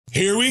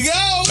Here we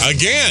go.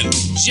 Again.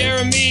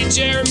 Jeremy.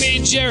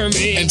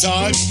 And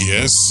Todd?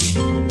 Yes.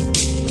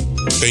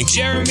 Thank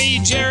you.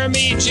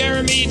 Jeremy.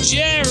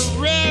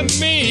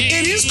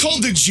 It is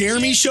called the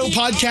Jeremy Show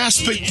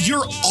podcast, but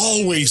you're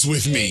always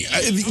with me.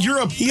 You're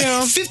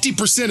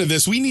 50% of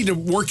this. We need to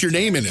work your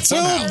name in it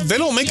somehow. Well, they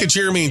don't make a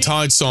Jeremy and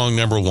Todd song,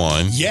 number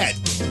one. Yet.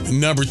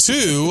 Number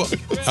two,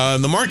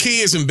 the marquee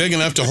isn't big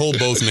enough to hold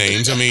both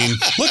names. I mean,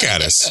 look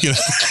at us. You know?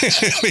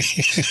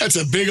 That's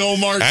a big old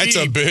marquee. That's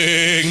a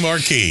big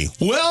marquee.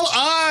 Well,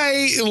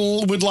 I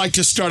would like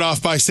to start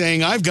off by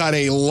saying I've got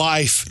a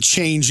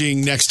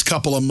life-changing next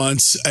couple of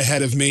months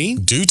ahead of me.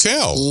 Do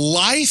tell.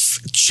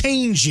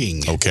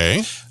 Life-changing.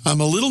 Okay. I'm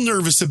a little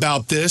nervous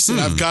about this, and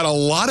I've got a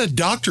lot of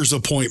doctor's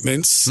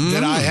appointments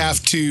that I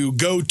have to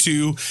go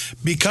to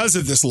because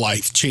of this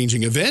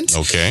life-changing event.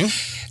 Okay.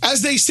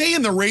 As they say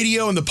in the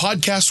radio and the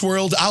podcast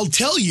world, I'll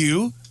tell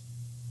you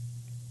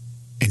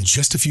in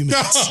just a few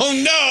minutes. Oh,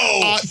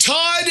 no.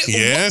 Todd.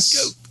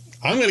 Yes.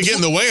 I'm going to get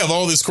in the way of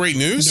all this great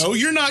news. No,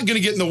 you're not going to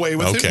get in the way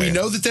with it. Okay. We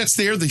know that that's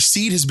there. The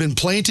seed has been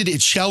planted.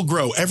 It shall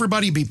grow.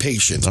 Everybody be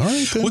patient. All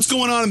right, then. What's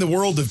going on in the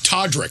world of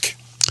Toddrick?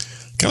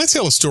 Can I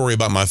tell a story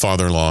about my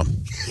father-in-law?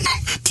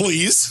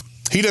 Please.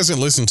 He doesn't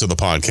listen to the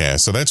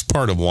podcast, so that's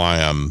part of why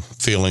I'm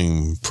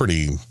feeling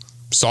pretty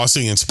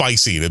saucy and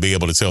spicy to be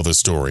able to tell this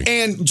story.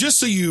 And just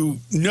so you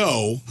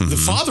know, the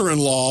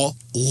father-in-law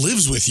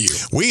lives with you.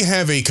 We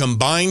have a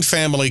combined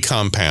family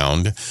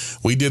compound.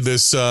 We did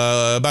this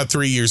about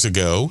 3 years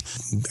ago.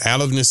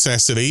 Out of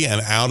necessity and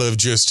out of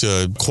just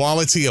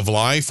quality of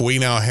life, we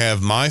now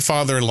have my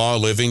father-in-law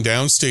living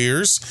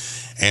downstairs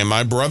and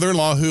my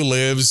brother-in-law who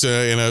lives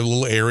in a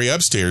little area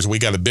upstairs. We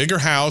got a bigger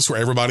house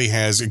where everybody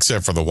has,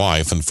 except for the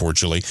wife,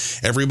 unfortunately,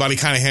 everybody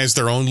kind of has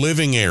their own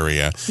living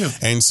area. Yeah.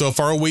 And so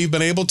far we've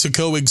been able to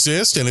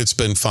coexist and it's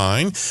been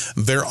fine.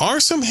 There are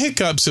some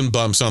hiccups and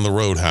bumps on the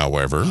road,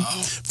 however.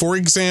 For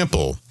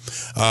example,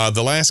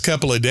 the last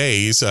couple of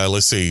days,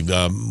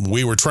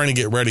 we were trying to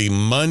get ready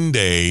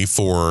Monday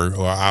for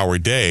our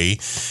day,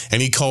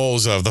 and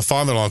the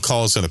father-in-law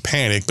calls in a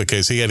panic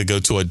because he had to go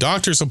to a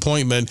doctor's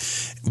appointment,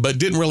 but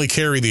didn't really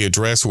carry the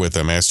address with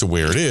him as to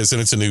where it is,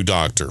 and it's a new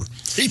doctor.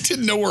 He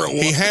didn't know where it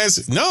was.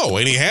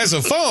 He has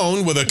a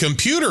phone with a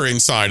computer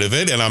inside of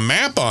it and a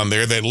map on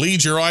there that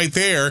leads you right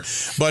there,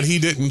 but he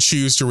didn't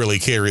choose to really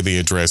carry the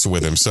address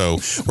with him. So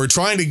we're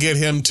trying to get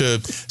him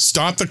to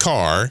stop the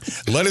car,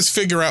 let us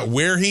figure out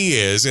where he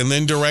is, and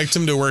then direct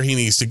him to where he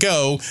needs to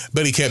go,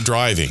 but he kept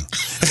driving.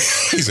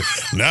 He said,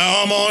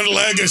 now I'm on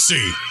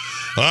Legacy.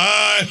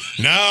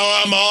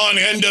 Now I'm on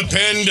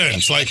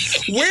Independence. Like,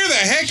 where the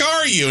heck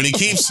are you? And he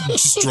keeps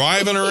just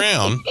driving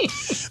around.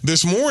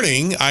 This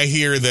morning, I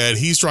hear that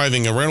he's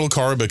driving a rental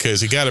car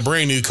because he got a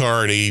brand new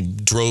car and he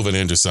drove it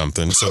into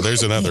something. So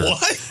there's another.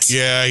 What?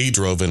 Yeah, he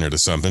drove into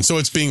something. So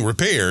it's being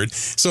repaired.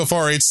 So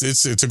far,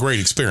 it's a great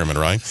experiment,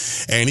 right?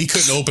 And he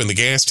couldn't open the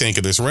gas tank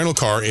of this rental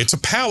car. It's a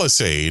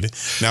Palisade.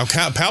 Now,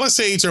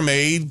 Palisades are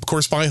made, of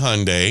course, by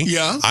Hyundai.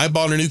 Yeah. I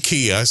bought a new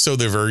Kia, so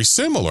they're very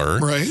similar.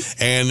 Right.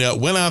 And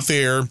went out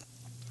there,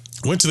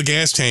 went to the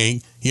gas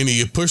tank. You know,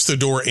 you push the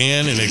door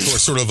in and it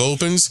sort of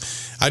opens.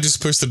 I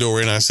just pushed the door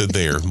in. I said,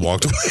 there,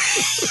 walked away.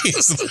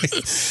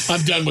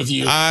 I'm done with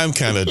you. I'm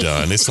kind of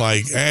done. It's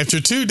like after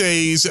 2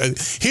 days,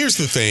 here's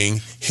the thing.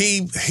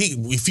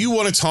 If you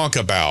want to talk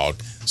about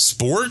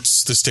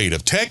sports, the state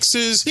of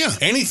Texas,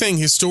 anything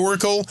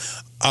historical,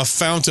 a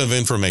fountain of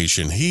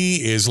information.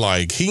 He is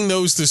like, he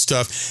knows this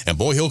stuff, and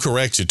boy, he'll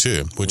correct you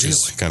too, which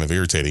is kind of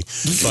irritating.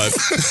 But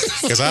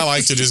because I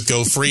like to just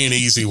go free and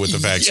easy with the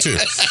facts too.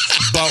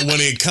 But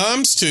when it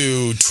comes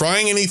to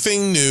trying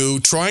anything new,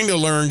 trying to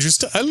learn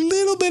just a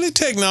little bit of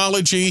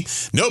technology,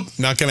 nope,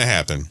 not going to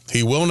happen.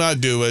 He will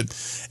not do it.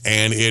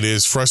 And it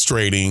is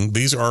frustrating.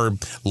 These are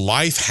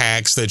life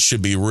hacks that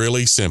should be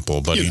really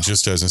simple, but he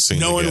just doesn't seem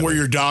to knowing get where it.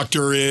 your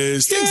doctor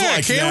is, things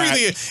like that.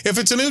 If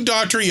it's a new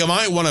doctor, you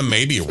might want to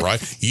maybe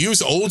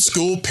use old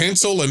school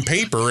pencil and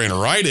paper and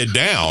write it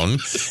down,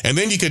 and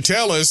then you could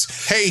tell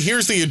us, hey,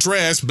 here's the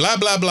address, blah,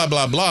 blah, blah,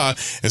 blah, blah,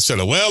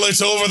 instead of, well,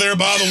 it's over there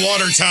by the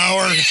water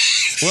tower.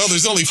 Well,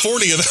 there's only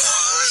 40 of them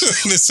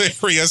in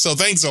this area, so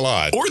thanks a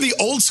lot. Or the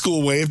old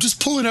school way of just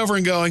pulling over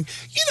and going,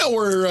 you know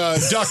where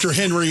Dr.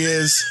 Henry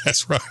is?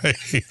 That's right.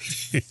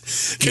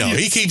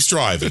 He keeps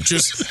driving,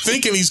 just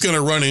thinking he's going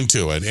to run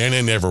into it, and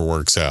it never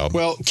works out.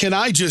 Well, can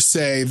I just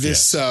say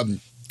this?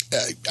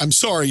 I'm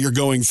sorry you're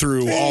going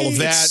through all of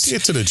that.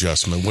 It's an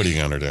adjustment. What are you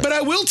going to do? But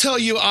I will tell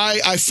you,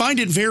 I find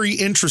it very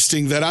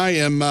interesting that I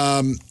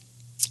am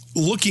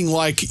looking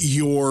like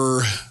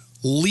your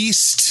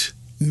least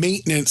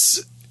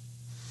maintenance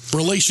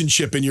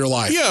relationship in your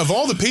life. Yeah, of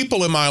all the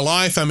people in my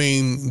life, I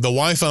mean, the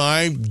wife and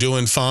I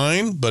doing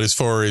fine, but as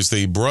far as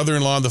the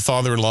brother-in-law, the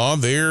father-in-law,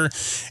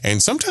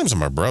 and sometimes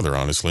my brother,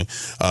 honestly,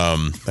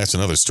 that's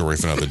another story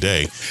for another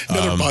day.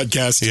 Another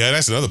podcast. Yeah,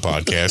 that's another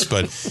podcast.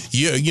 But,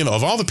 you know,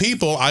 of all the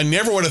people, I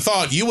never would have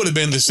thought you would have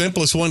been the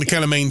simplest one to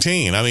kind of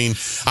maintain. I mean,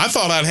 I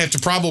thought I'd have to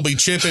probably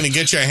chip in and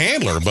get you a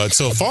handler, but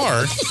so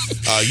far,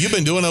 you've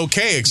been doing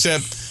okay,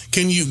 except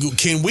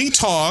Can we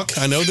talk?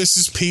 I know this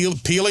is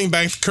peeling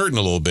back the curtain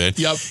a little bit.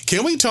 Yep.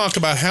 Can we talk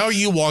about how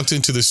you walked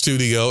into the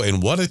studio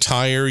and what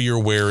attire you're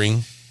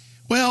wearing?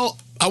 Well,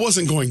 I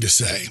wasn't going to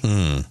say,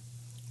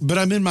 but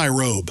I'm in my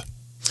robe.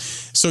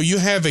 So you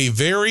have a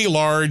very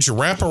large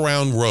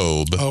wraparound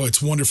robe. Oh,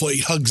 it's wonderful.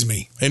 It hugs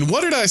me. And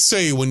what did I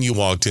say when you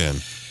walked in?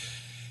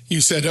 You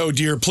said, "Oh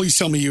dear, please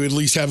tell me you at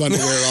least have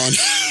underwear on."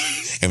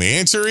 And the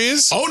answer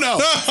is? Oh, no.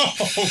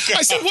 Okay.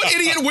 I said, what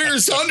idiot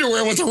wears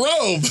underwear with a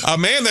robe? A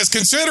man that's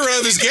considerate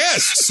of his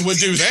guests would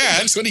do that.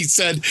 That's what he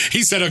said.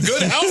 He said, a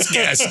good house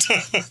guest.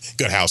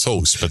 Good house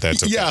host, but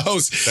that's okay. Yeah,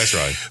 host. That's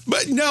right.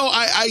 But no,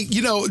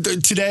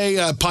 today,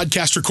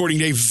 podcast recording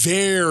day,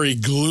 very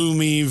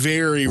gloomy,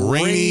 very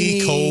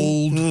Rainy,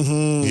 cold.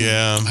 Mm-hmm.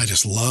 Yeah. I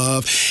just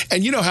love.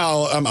 And you know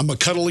how I'm a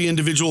cuddly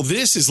individual.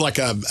 This is like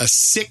a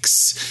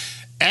 6X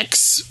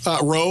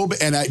robe,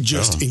 and it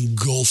just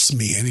engulfs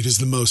me, and it is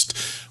the most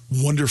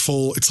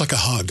wonderful. It's like a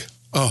hug.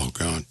 Oh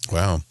God!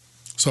 Wow.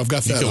 So I've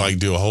got that. You could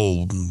do a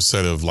whole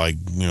set of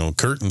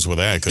curtains with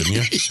that, couldn't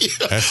you?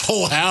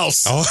 Whole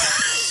house. Oh,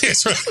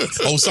 that's right.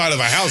 Whole side of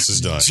a house is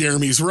done.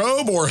 Jeremy's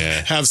robe, or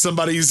have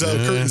somebody's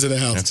curtains in the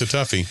house. That's a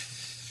toughie.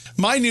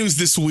 My news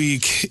this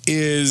week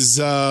is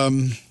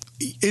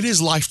it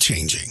is life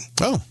changing.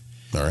 Oh,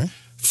 all right.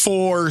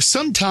 For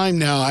some time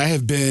now, I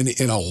have been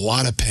in a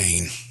lot of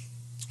pain.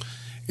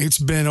 It's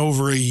been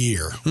over a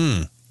year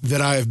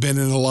that I have been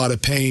in a lot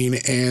of pain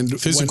and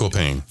Physical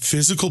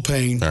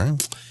pain. All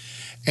right.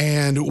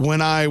 And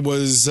when I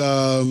was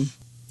a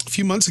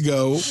few months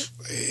ago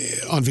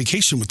on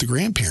vacation with the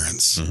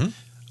grandparents,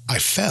 I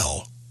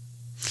fell.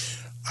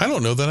 I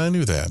don't know that I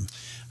knew that.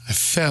 I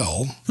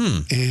fell,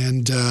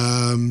 and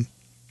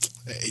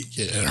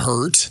it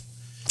hurt.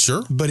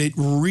 Sure. But it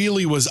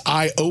really was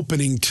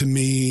eye-opening to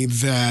me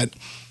that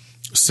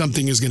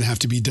something is going to have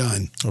to be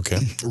done. Okay.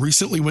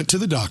 Recently went to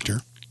the doctor,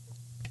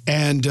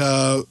 and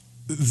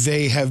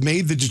they have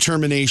made the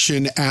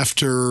determination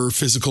after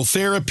physical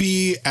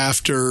therapy,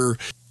 after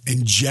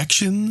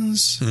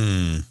injections,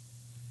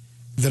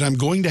 that I'm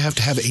going to have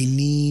a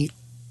knee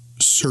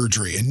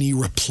surgery, a knee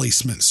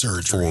replacement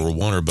surgery. For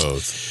one or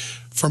both?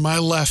 For my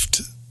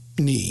left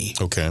knee.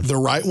 Okay. The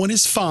right one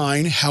is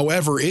fine.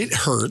 However, it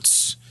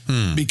hurts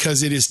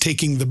because it is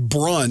taking the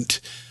brunt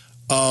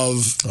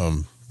of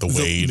the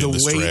weight and the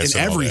stress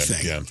and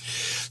everything. Yeah.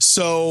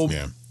 So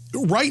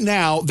right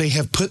now they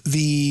have put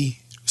the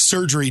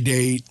surgery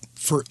date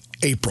for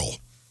April.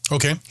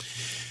 Okay.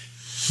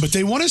 But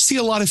they want to see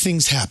a lot of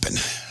things happen.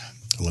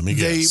 Let me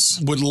guess.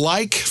 They would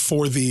like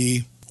for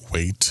the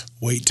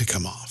weight to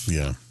come off.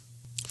 Yeah.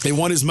 They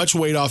want as much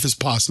weight off as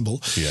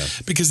possible. Yeah.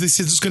 Because they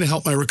said it's going to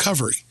help my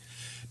recovery.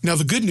 Now,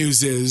 the good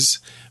news is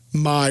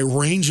my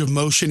range of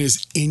motion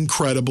is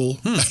incredible.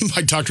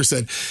 My doctor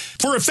said,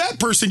 for a fat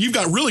person, you've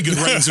got really good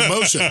range of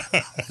motion.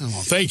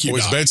 Oh, thank you,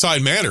 his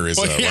bedside manner is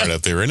right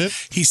up there, isn't it?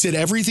 He said,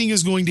 everything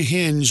is going to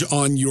hinge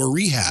on your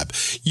rehab.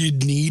 You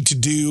need to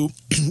do.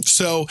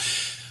 So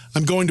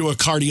I'm going to a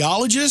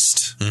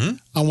cardiologist.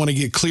 I want to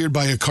get cleared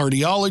by a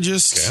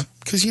cardiologist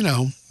because,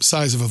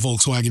 size of a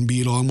Volkswagen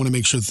Beetle. I want to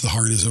make sure that the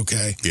heart is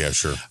okay. Yeah,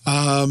 sure.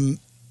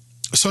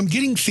 So I'm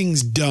getting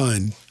things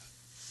done.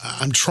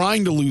 I'm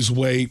trying to lose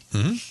weight.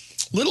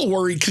 Little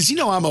worried because,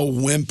 I'm a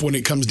wimp when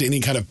it comes to any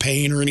kind of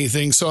pain or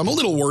anything. So I'm a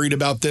little worried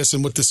about this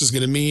and what this is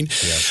going to mean.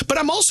 Yeah. But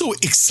I'm also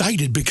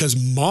excited because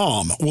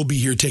Mom will be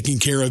here taking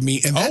care of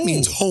me. And that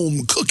means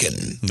home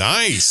cooking.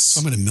 Nice. So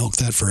I'm going to milk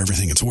that for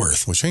everything it's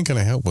worth. Which ain't going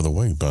to help with the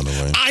weight, by the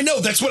way. I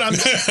know. That's what I'm...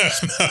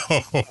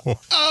 No.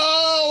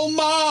 Oh,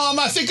 Mom,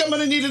 I think I'm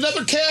going to need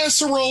another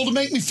casserole to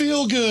make me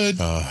feel good.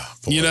 Boy,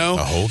 A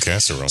whole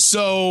casserole.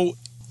 So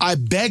I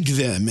begged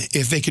them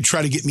if they could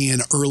try to get me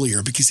in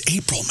earlier because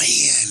April,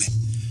 man...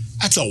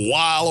 That's a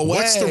while away.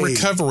 What's the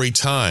recovery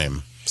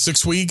time?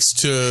 6 weeks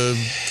to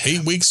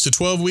 8 weeks to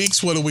 12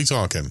 weeks? What are we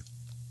talking?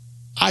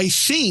 I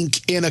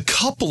think in a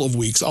couple of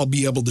weeks, I'll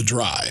be able to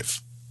drive.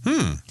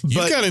 You've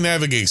got to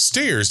navigate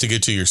stairs to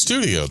get to your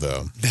studio,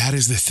 though. That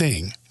is the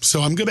thing.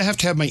 So I'm going to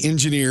have my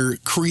engineer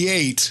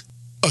create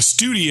a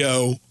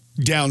studio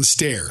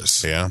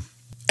downstairs. Yeah.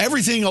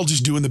 Everything I'll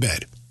just do in the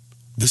bed.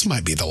 This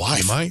might be the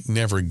life. You might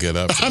never get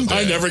up. I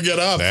might never get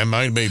up. That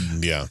might be,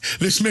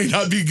 This may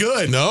not be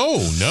good.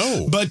 No.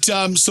 But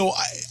so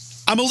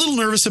I'm a little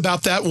nervous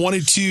about that.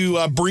 Wanted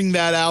to bring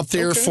that out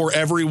there for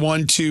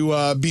everyone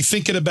to be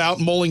thinking about,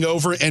 mulling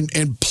over.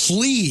 And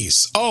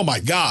please, oh my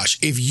gosh,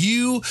 if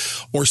you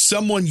or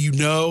someone you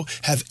know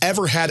have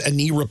ever had a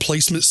knee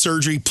replacement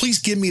surgery, please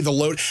give me the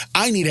load.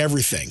 I need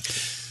everything.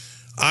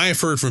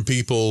 I've heard from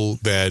people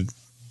that,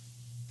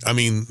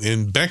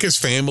 in Becca's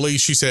family,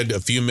 she said a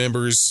few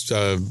members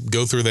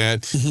go through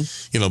that,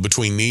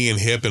 between knee and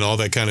hip and all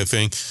that kind of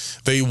thing.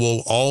 They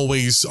will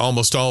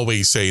almost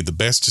always say the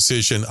best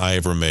decision I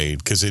ever made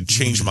because it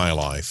changed my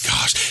life.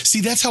 Gosh,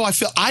 see, that's how I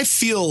feel. I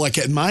feel like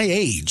at my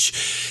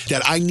age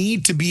that I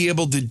need to be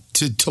able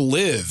to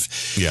live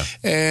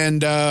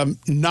and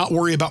not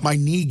worry about my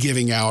knee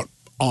giving out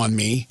on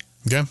me.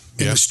 Yeah.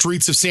 in Yeah. the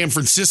streets of San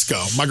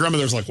Francisco. My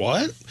grandmother's like,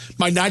 what?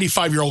 My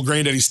 95-year-old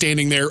granddaddy's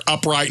standing there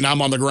upright and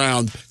I'm on the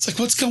ground. It's like,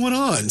 what's going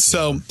on?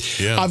 So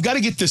Yeah. I've got to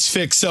get this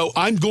fixed. So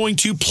I'm going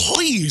to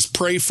please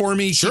pray for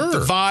me. Sure. Keep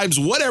the vibes,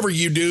 whatever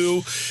you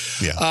do.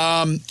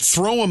 Yeah.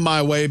 Throw them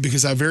my way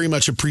because I very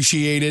much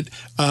appreciate it.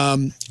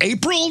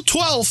 April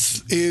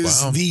 12th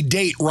is Wow. the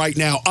date right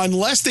now,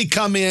 unless they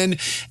come in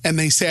and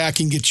they say I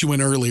can get you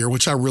in earlier,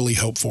 which I really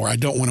hope for. I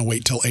don't want to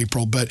wait till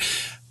April, but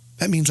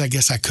that means I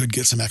guess I could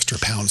get some extra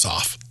pounds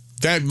off.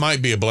 That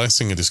might be a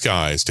blessing in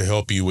disguise to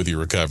help you with your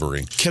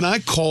recovery. Can I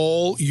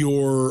call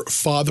your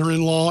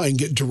father-in-law and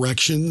get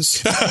directions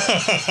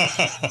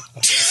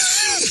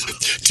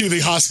to the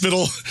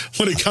hospital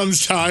when it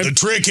comes time? The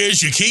trick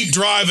is you keep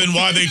driving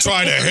while they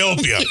try to help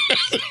you.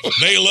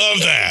 They love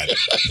that.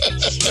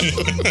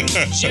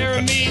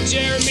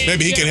 Jeremy.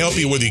 Maybe he can help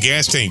you with your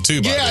gas tank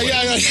too, by the way.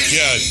 Yeah.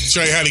 Yeah,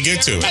 show you how to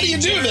get to How it. do you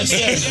do this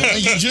then?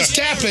 You just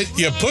tap it.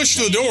 You push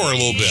the door a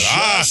little bit.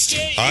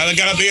 I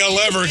gotta be a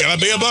lever, gotta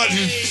be a button.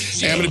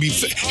 Hey, I'm gonna be.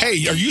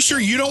 Hey, are you sure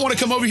you don't want to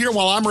come over here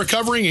while I'm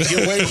recovering and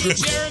get away?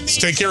 Let's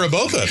take care of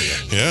both of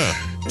you.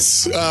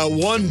 Yeah,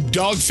 One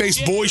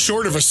dog-faced boy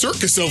short of a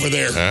circus over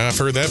there. I've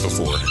heard that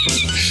before.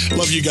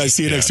 Love you guys.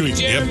 See you next week.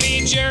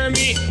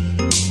 Jeremy.